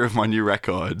picture of my new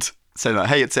record, saying like,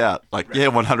 hey, it's out," like, yeah,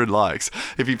 100 likes.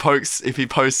 If he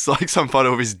posts like some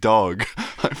photo of his dog,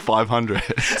 like 500.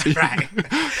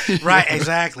 Right,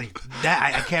 exactly. That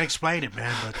I can't explain it,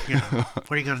 man. But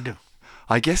what are you gonna do?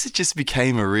 I guess it just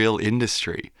became a real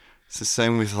industry. It's the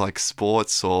same with like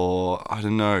sports, or I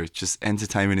don't know, just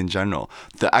entertainment in general.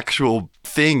 The actual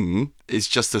thing is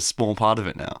just a small part of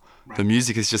it now. Right. The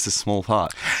music is just a small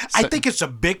part. I think it's a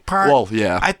big part. Well,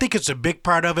 yeah. I think it's a big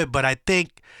part of it, but I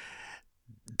think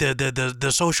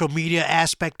the social media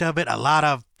aspect of it, a lot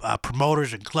of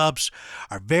promoters and clubs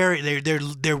are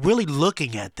they're really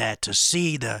looking at that to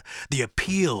see the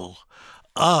appeal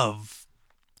of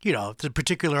the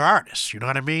particular artist. You know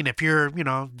what I mean? If you're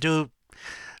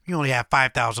you only have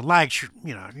 5,000 likes,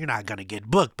 you're not going to get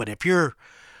booked. But if your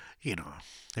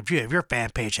fan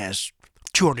page has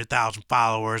 200,000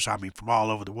 followers, I mean, from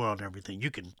all over the world and everything, you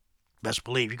can best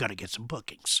believe you're going to get some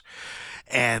bookings.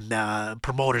 And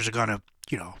promoters are going to,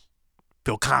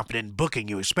 feel confident in booking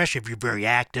you, especially if you're very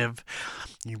active,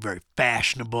 you're very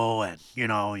fashionable, and,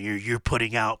 you're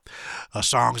putting out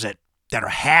songs that are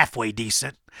halfway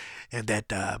decent and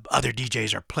that other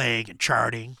DJs are playing and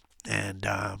charting. And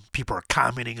people are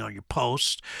commenting on your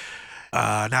posts,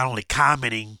 not only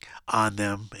commenting on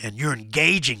them, and you're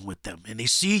engaging with them, and they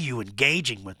see you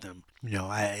engaging with them.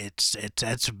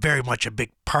 It's very much a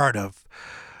big part of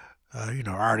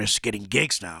artists getting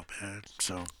gigs now, man.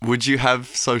 So, would you have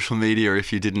social media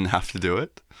if you didn't have to do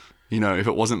it? If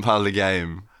it wasn't part of the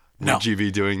game, no. Would you be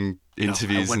doing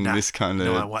interviews and this kind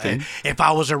of thing? If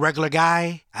I was a regular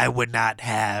guy, I would not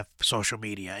have social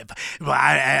media.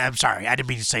 I'm sorry, I didn't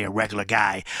mean to say a regular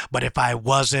guy, but if I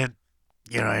wasn't,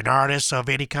 an artist of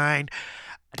any kind,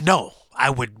 no, I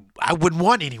wouldn't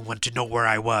want anyone to know where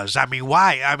I was. I mean,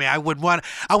 why? I mean, I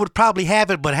would probably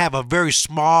have it, but have a very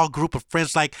small group of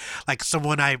friends, like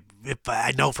someone if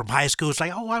I know from high school. It's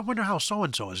like, oh, I wonder how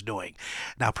so-and-so is doing.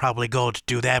 And I'll probably go to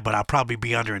do that, but I'll probably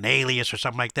be under an alias or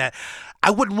something like that.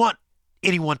 I wouldn't want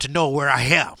anyone to know where I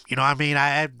am. I mean,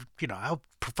 I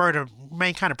prefer to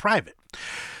remain kind of private.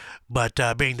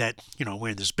 But being that we're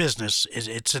in this business,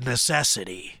 it's a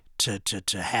necessity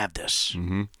to have this.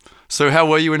 Mm-hmm. So how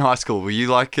were you in high school? Were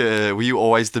you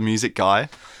always the music guy?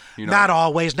 Not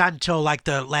always. Not until like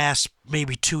the last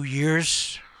maybe 2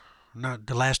 years. Not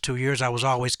the last 2 years. I was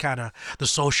always kind of the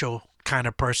social kind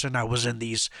of person. I was in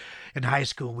high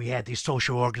school. We had these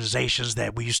social organizations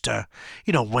that we used to,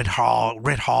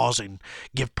 rent halls and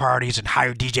give parties and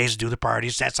hire DJs to do the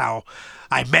parties. That's how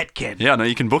I met Ken. Yeah, no,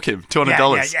 you can book him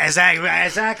 $200. Yeah,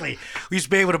 exactly. We used to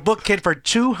be able to book Ken for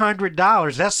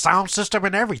 $200. That's sound system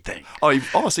and everything.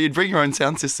 So you'd bring your own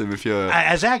sound system if you're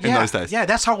exactly in those days. Yeah,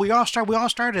 that's how we all started. We all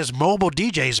started as mobile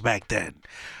DJs back then.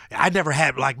 I never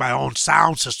had like my own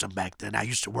sound system back then. I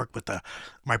used to work with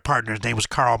my partner. His name was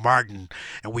Carl Martin,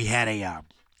 and we had a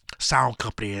sound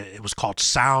company. It was called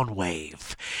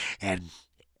Soundwave, and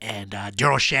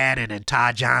Daryl Shannon and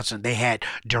Todd Johnson, they had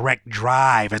Direct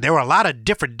Drive, and there were a lot of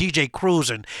different DJ crews,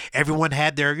 and everyone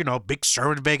had their big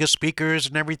Cerwin Vega speakers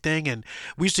and everything, and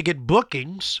we used to get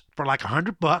bookings for like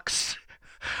 $100.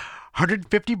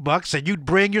 $150, and you'd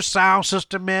bring your sound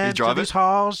system in to these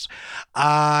halls.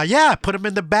 Put them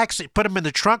in the back seat, put them in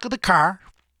the trunk of the car,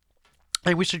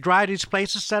 and we should drive these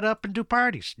places, set up, and do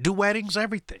parties, do weddings,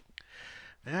 everything.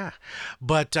 Yeah,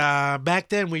 but back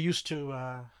then we used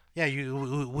to.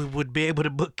 We would be able to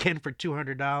book Ken for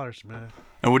 $200, man.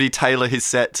 And would he tailor his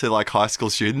set to like high school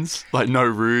students? Like no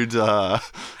rude...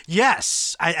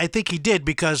 Yes, I think he did,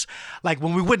 because like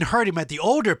when we wouldn't hurt him at the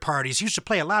older parties, he used to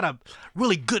play a lot of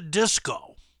really good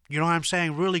disco. You know what I'm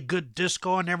saying? Really good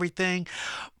disco and everything.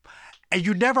 And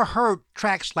you never heard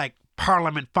tracks like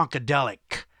Parliament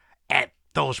Funkadelic at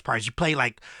those parties. You play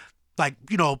like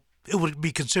it would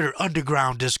be considered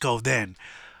underground disco then.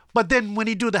 But then when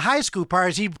he do the high school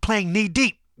parties, he'd be playing Knee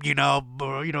Deep,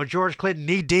 George Clinton,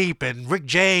 Knee Deep, and Rick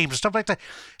James, and stuff like that.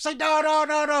 It's like,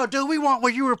 no, dude, we want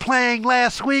what you were playing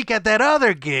last week at that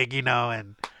other gig,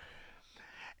 and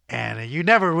you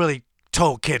never really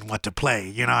told Ken what to play,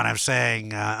 you know what I'm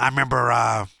saying? I remember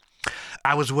I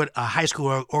was with a high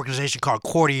school organization called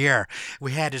Quartier.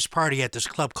 We had this party at this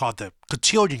club called the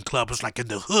Cotillion Club. It was like in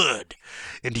the hood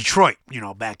in Detroit,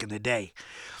 back in the day.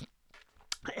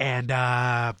 And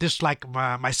this is like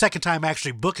my second time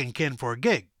actually booking Ken for a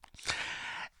gig.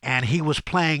 And he was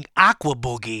playing Aqua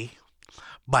Boogie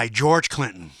by George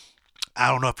Clinton. I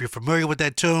don't know if you're familiar with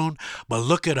that tune, but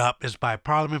look it up. It's by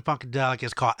Parliament Funkadelic.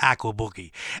 It's called Aqua Boogie.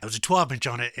 It was a 12-inch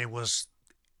on it. It was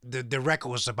the record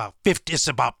was about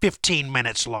 15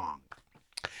 minutes long.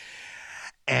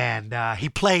 And he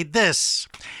played this.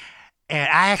 And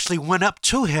I actually went up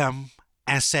to him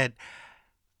and said,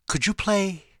 "Could you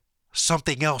play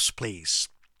something else, please?"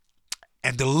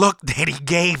 And the look that he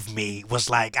gave me was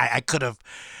like I could have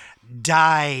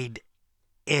died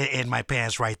in my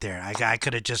pants right there. I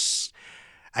could have just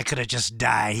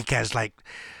died. He kind of like,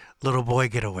 "Little boy,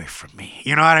 get away from me."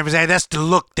 You know what I'm saying? That's the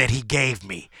look that he gave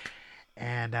me.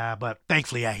 And but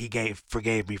thankfully, he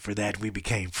forgave me for that. We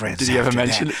became friends. Did he ever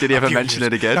mention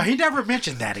it again? No, he never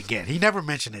mentioned that again. He never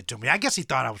mentioned it to me. I guess he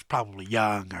thought I was probably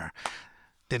young or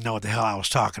didn't know what the hell I was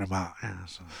talking about. Yeah,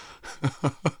 so.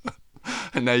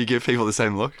 And now you give people the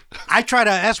same look?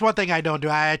 That's one thing I don't do.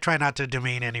 I try not to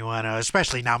demean anyone,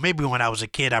 especially now. Maybe when I was a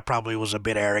kid, I probably was a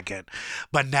bit arrogant.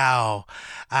 But now,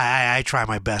 I try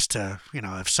my best to,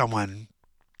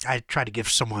 I try to give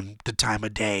someone the time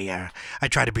of day. I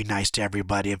try to be nice to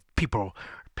everybody. If people are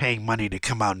paying money to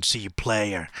come out and see you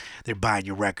play, or they're buying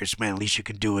your records, man, at least you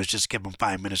can do is just give them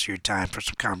 5 minutes of your time for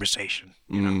some conversation.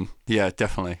 Yeah,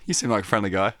 definitely. You seem like a friendly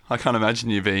guy. I can't imagine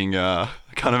you being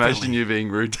you being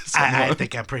rude to someone. I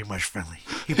think I'm pretty much friendly.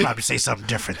 He'd probably say something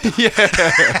different. Yeah.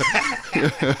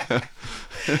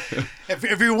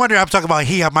 If you're wondering, I'm talking about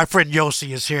my friend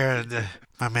Yossi is here.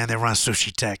 My man that runs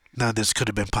Sushi Tech. None of this could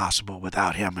have been possible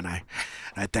without him, and I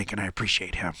thank and I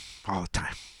appreciate him all the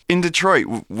time. In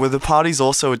Detroit, were the parties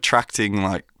also attracting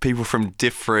like people from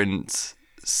different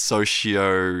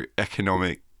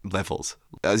socio-economic levels?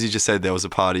 As you just said, there was a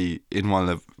party in one of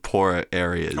the poorer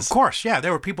areas. Of course, yeah.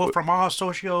 There were people from all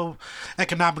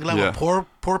socio-economic level. Yeah.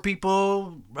 Poor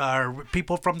people,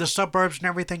 people from the suburbs and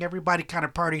everything. Everybody kind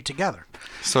of partied together.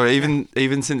 So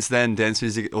even since then, dance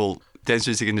music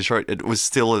in Detroit, it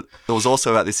was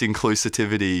also about this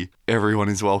inclusivity. Everyone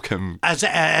is welcome.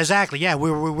 Exactly, yeah. We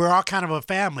were all kind of a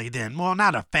family then. Well,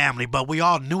 not a family, but we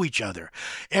all knew each other.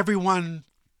 Everyone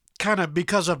kind of,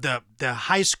 because of the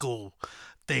high school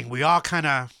thing, we all kind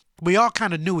of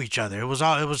knew each other. It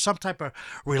was some type of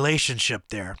relationship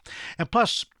there. And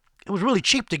plus, it was really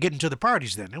cheap to get into the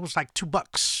parties then. It was like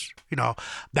 $2.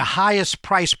 The highest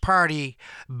price party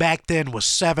back then was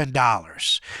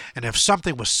 $7. And if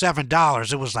something was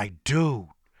 $7, it was like, dude,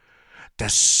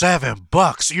 That's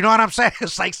 $7. You know what I'm saying?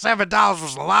 It's like $7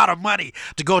 was a lot of money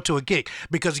to go to a gig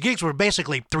because gigs were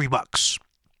basically $3.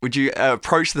 Would you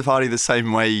approach the party the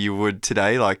same way you would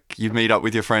today? Like you meet up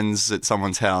with your friends at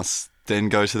someone's house, then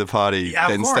go to the party,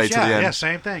 then stay to the end? Yeah,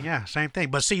 same thing. Yeah, same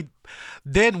thing. But see,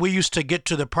 then we used to get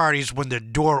to the parties when the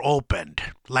door opened,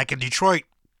 like in Detroit.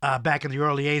 Back in the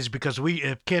early 80s, because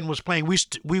if Ken was playing, we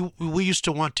used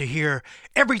to want to hear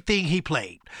everything he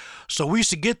played. So we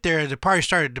used to get there. The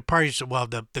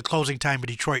closing time in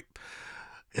Detroit,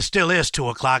 it still is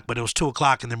 2:00, but it was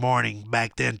 2:00 in the morning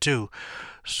back then too.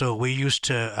 So we used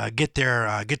to get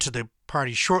to the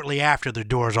party shortly after the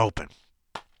doors open,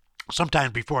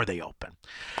 sometimes before they open.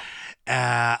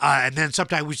 And then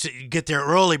sometimes we should get there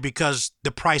early because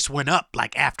the price went up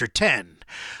like after 10.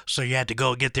 So you had to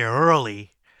go get there early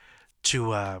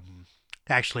to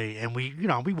and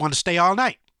we want to stay all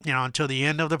night, until the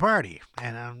end of the party.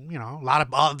 And a lot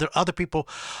of other people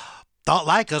thought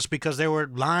like us because there were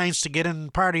lines to get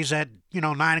in parties at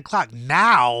 9:00.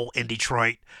 Now in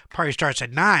Detroit, party starts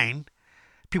at 9.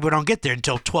 People don't get there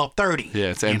until 12:30. Yeah,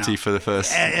 it's empty for the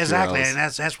first exactly, 2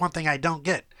 hours. and that's one thing I don't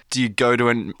get. Do you go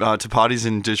to parties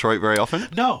in Detroit very often?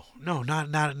 No,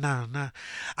 not.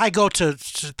 I go to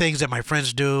things that my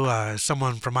friends do.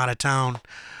 Someone from out of town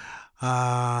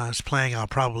is playing, I'll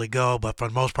probably go, but for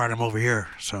the most part, I'm over here.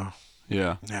 So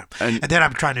yeah. And then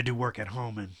I'm trying to do work at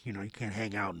home, and you can't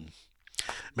hang out and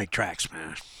make tracks,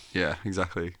 man. Yeah,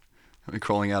 exactly.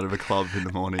 Crawling out of a club in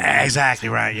the morning. Exactly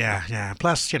right. Yeah.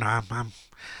 Plus, I'm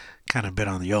kind of a bit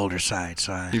on the older side,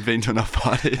 so You've been to enough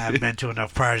parties. I've been to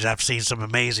enough parties. I've seen some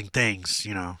amazing things,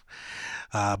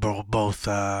 both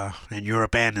in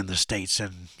Europe and in the States,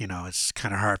 and it's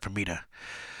kind of hard for me to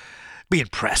be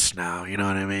impressed now. You know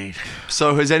what I mean?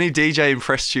 So has any DJ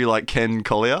impressed you like Ken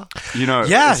Collier?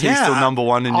 Yeah, is he still number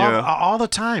one in your... All the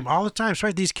time. It's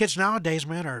right. These kids nowadays,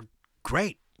 man, are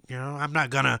great. I'm not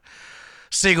gonna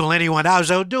single anyone out.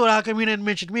 So, dude, how come you didn't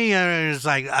mention me? It's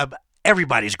like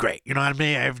everybody's great. You know what I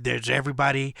mean? There's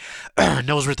everybody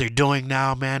knows what they're doing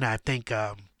now, man. I think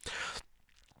the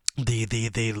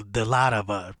lot of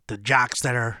the jocks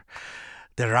that are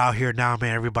out here now,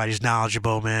 man. Everybody's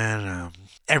knowledgeable, man.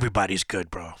 Everybody's good,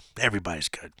 bro. Everybody's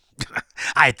good.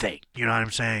 I think. You know what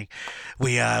I'm saying?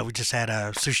 We just had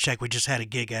a Sushi Check. We just had a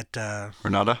gig at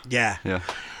Renata? Yeah.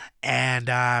 And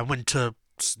I went to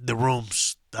the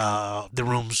rooms,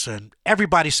 and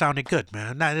everybody sounded good,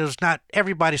 man. It was not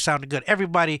everybody sounded good.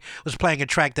 Everybody was playing a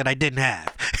track that I didn't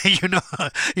have. you know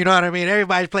what I mean?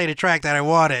 Everybody's playing a track that I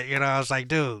wanted. I was like,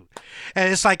 dude.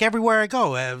 And it's like everywhere I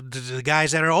go, the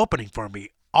guys that are opening for me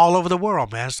all over the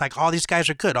world, man. It's like all these guys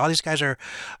are good. All these guys are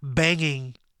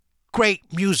banging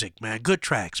great music, man. Good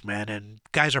tracks, man. And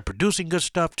guys are producing good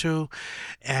stuff too.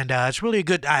 And it's really a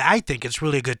good. I think it's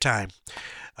really a good time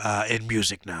in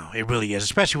music now. It really is,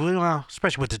 especially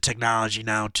with the technology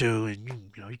now too.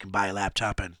 And you can buy a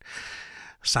laptop and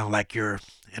sound like you're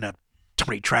in a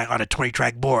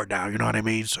 20-track board now. You know what I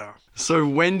mean? So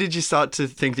when did you start to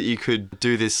think that you could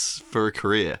do this for a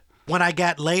career? When I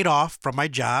got laid off from my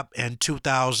job in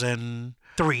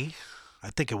 2003, I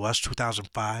think it was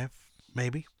 2005,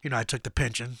 maybe. I took the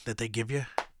pension that they give you,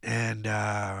 and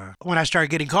when I started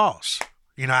getting calls.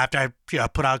 After I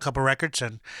put out a couple records,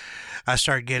 and I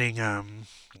started getting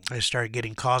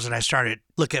calls, and I started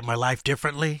look at my life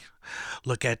differently,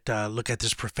 look at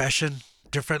this profession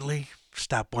differently.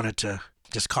 Stop wanting to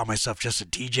just call myself just a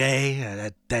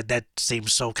DJ. That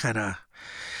seems so kind of.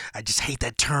 I just hate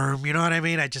that term. You know what I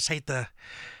mean? I just hate the.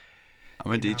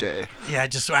 I'm a DJ. Yeah,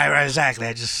 exactly.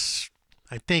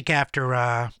 I think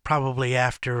probably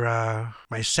after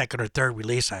my second or third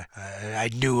release, I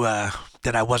knew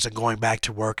that I wasn't going back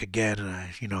to work again, and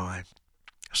I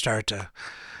started to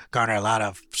garner a lot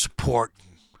of support.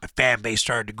 My fan base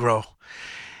started to grow.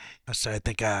 I said,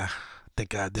 I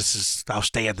think I'll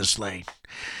stay in this lane.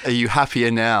 Are you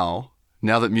happier now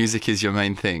that music is your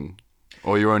main thing,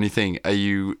 or your only thing? Are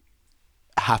you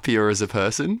happier as a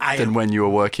person than when you were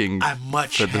working I'm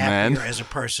much for the man? happier as a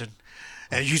person.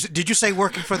 Did you say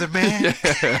working for the man?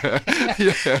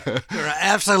 Yeah. You're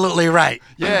absolutely right.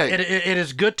 Yeah. It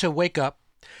is good to wake up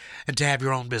and to have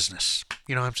your own business.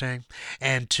 You know what I'm saying?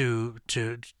 And to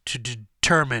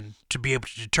be able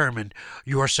to determine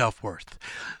your self-worth,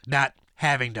 not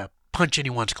having to punch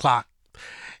anyone's clock,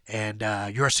 and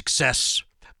your success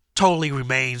totally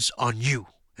remains on you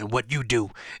and what you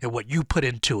do and what you put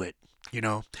into it.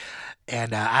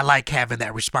 And I like having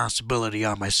that responsibility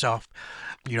on myself.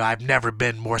 I've never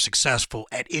been more successful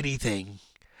at anything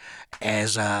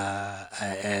as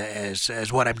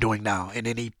what I'm doing now in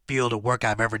any field of work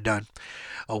I've ever done.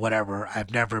 or whatever.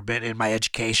 I've never been in my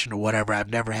education or whatever.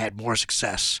 I've never had more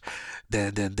success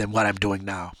than what I'm doing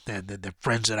now. And the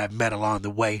friends that I've met along the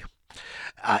way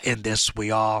in this,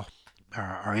 we all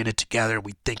are in it together.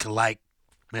 We think alike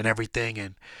and everything.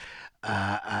 And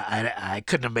I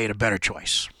couldn't have made a better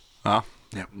choice. Huh?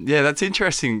 Yeah. Yeah, that's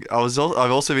interesting. I've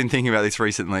also been thinking about this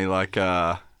recently. Like,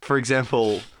 for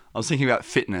example, I was thinking about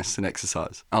fitness and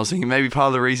exercise. I was thinking maybe part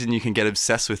of the reason you can get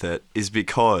obsessed with it is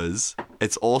because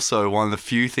it's also one of the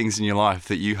few things in your life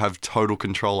that you have total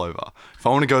control over. If I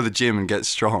want to go to the gym and get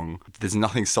strong, there's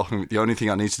nothing stopping me. The only thing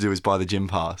I need to do is buy the gym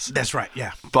pass. That's right,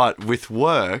 yeah. But with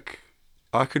work,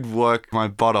 I could work my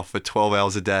butt off for 12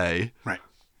 hours a day. Right.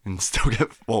 And still get,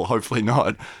 well, hopefully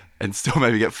not, and still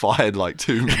maybe get fired like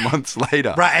 2 months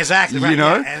later. Right, exactly. Right, you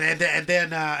know?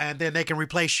 Yeah. And then they can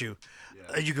replace you.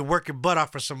 Yeah. You can work your butt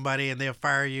off for somebody, and they'll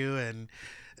fire you, and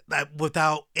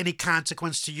without any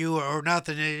consequence to you or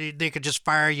nothing. They could just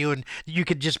fire you, and you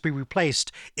could just be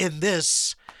replaced. In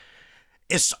this,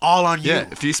 it's all on you. Yeah,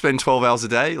 if you spend 12 hours a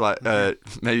day, like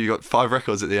maybe you got 5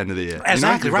 records at the end of the year.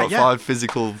 Exactly, you know? right. You've got 5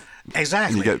 physical.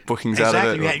 Exactly. And you get bookings out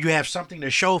of it. You have something to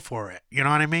show for it. You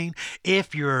know what I mean?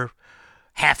 If you're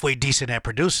halfway decent at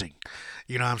producing,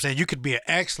 you know what I'm saying? You could be an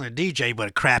excellent DJ, but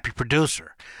a crappy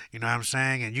producer. You know what I'm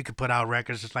saying? And you could put out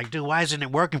records. It's like, dude, why isn't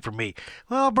it working for me?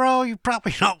 Well, bro, you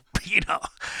probably don't,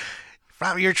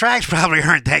 probably your tracks probably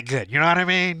aren't that good. You know what I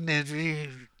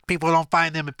mean? People don't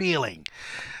find them appealing.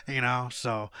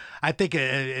 So I think,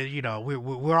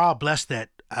 we're all blessed that,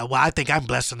 I think I'm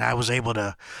blessed and I was able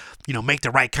to, make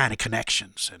the right kind of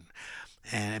connections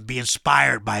and be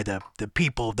inspired by the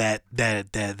people that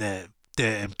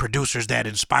and producers that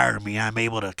inspire me. I'm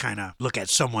able to kind of look at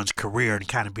someone's career and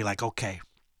kind of be like, okay,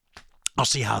 I'll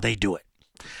see how they do it,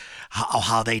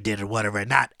 how they did it, whatever, and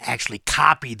not actually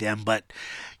copy them, but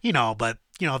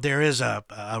there is a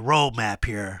roadmap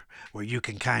here where you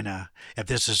can kind of, if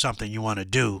this is something you want to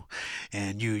do,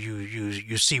 and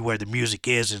you see where the music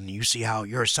is, and you see how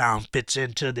your sound fits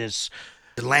into the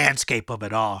landscape of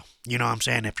it all. You know what I'm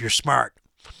saying? If you're smart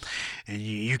and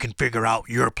you can figure out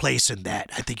your place in that,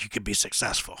 I think you could be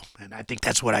successful. And I think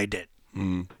that's what I did.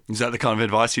 Is that the kind of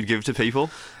advice you'd give to people?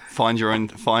 Find your.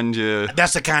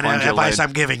 That's the kind of advice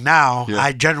I'm giving now. Yeah.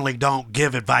 I generally don't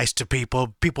give advice to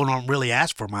people. People don't really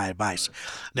ask for my advice.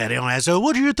 They don't ask, so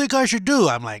what do you think I should do?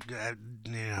 I'm like,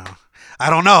 I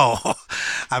don't know.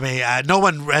 I mean, no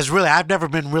one has really. I've never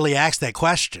been really asked that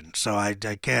question, so I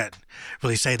can't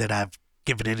really say that I've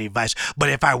given any advice. But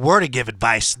if I were to give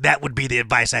advice, that would be the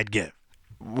advice I'd give.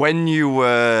 When you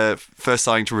were first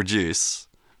starting to produce,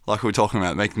 like we were talking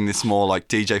about, making this more like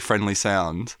DJ friendly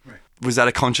sound. Right. Was that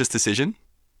a conscious decision,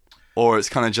 or it's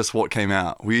kind of just what came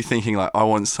out? Were you thinking like, I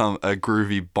want a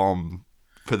groovy bomb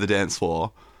for the dance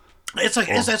floor? It's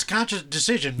a conscious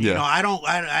decision. Yeah. I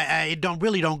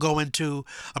don't go into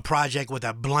a project with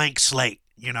a blank slate.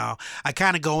 I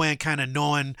kind of go in kind of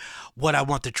knowing what I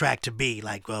want the track to be,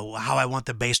 like how I want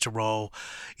the bass to roll,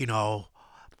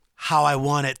 how I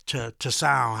want it to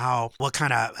sound, what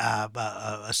kind of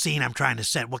a scene I'm trying to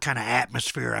set, what kind of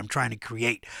atmosphere I'm trying to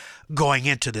create going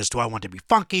into this. Do I want it to be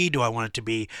funky? Do I want it to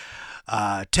be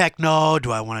techno?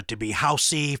 Do I want it to be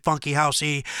housey, funky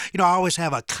housey? I always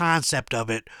have a concept of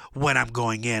it when I'm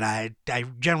going in. I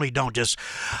generally don't just,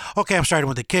 okay, I'm starting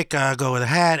with the kick, go with the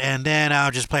hat, and then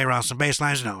I'll just play around some bass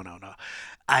lines. No.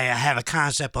 I have a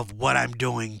concept of what I'm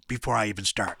doing before I even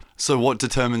start. So what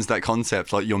determines that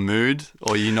concept? Like your mood,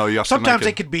 or you have to make it? Sometimes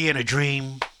it could be in a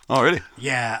dream. Oh, really?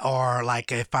 Yeah, or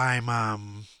like if I'm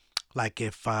I'm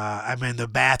in the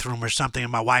bathroom or something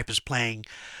and my wife is playing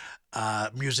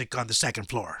music on the second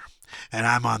floor and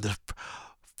I'm on the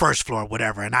first floor,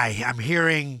 whatever, and I'm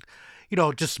hearing,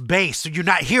 just bass. So you're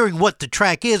not hearing what the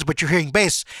track is, but you're hearing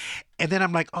bass. And then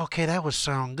I'm like, okay, that would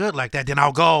sound good like that. Then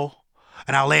I'll go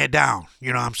and I'll lay it down,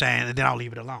 you know what I'm saying? And then I'll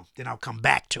leave it alone. Then I'll come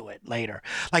back to it later.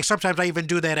 Like sometimes I even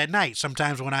do that at night.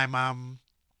 Sometimes when I'm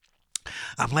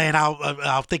laying out,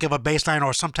 I'll think of a bass line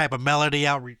or some type of melody.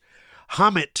 I'll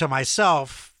hum it to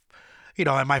myself,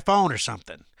 on my phone or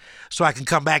something, so I can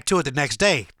come back to it the next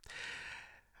day.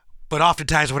 But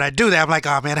oftentimes when I do that, I'm like,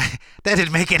 oh man, that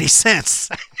didn't make any sense.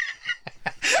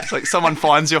 It's like someone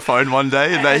finds your phone one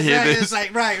day and they hear this. It's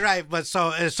like, right. But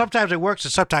so sometimes it works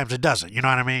and sometimes it doesn't. You know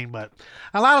what I mean? But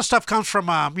a lot of stuff comes from,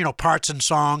 parts and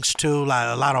songs too. Like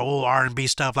a lot of old R&B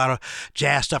stuff, a lot of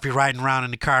jazz stuff. You're riding around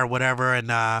in the car or whatever,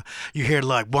 and you hear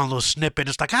like one little snippet.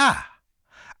 It's like,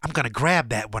 I'm going to grab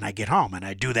that when I get home, and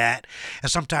I do that.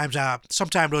 And sometimes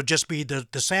it'll just be the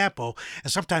sample,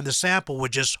 and sometimes the sample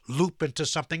would just loop into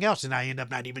something else, and I end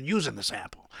up not even using the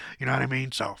sample. You know what I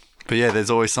mean? So. But yeah, there's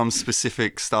always some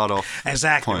specific start off.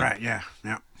 Exactly point. Right. Yeah.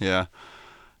 Yeah.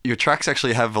 your tracks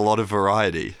actually have a lot of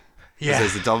variety. Yeah.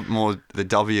 There's more the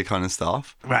W kind of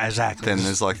stuff. Right, exactly. Then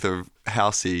there's like the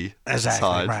housey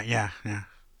side. Right, yeah, yeah.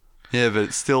 Yeah, but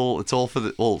it's all for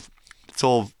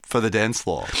the dance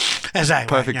floor. Exactly.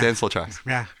 Perfect right, yeah. dance floor tracks.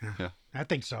 Yeah. I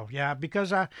think so. Yeah,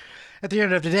 because at the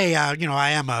end of the day, I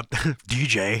am a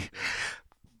DJ,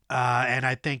 and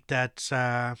I think that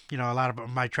a lot of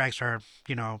my tracks are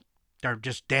they're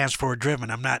just dance floor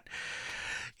driven. I'm not,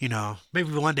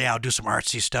 maybe one day I'll do some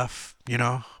artsy stuff,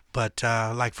 but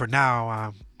like for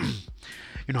now,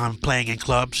 I'm playing in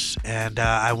clubs, and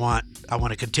I want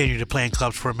to continue to play in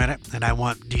clubs for a minute, and I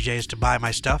want DJs to buy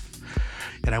my stuff,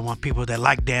 and I want people that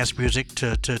like dance music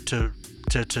to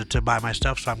buy my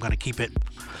stuff. So I'm going to keep it,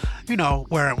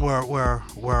 where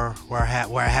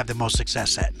I have the most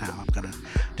success at now. I'm going to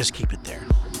just keep it there.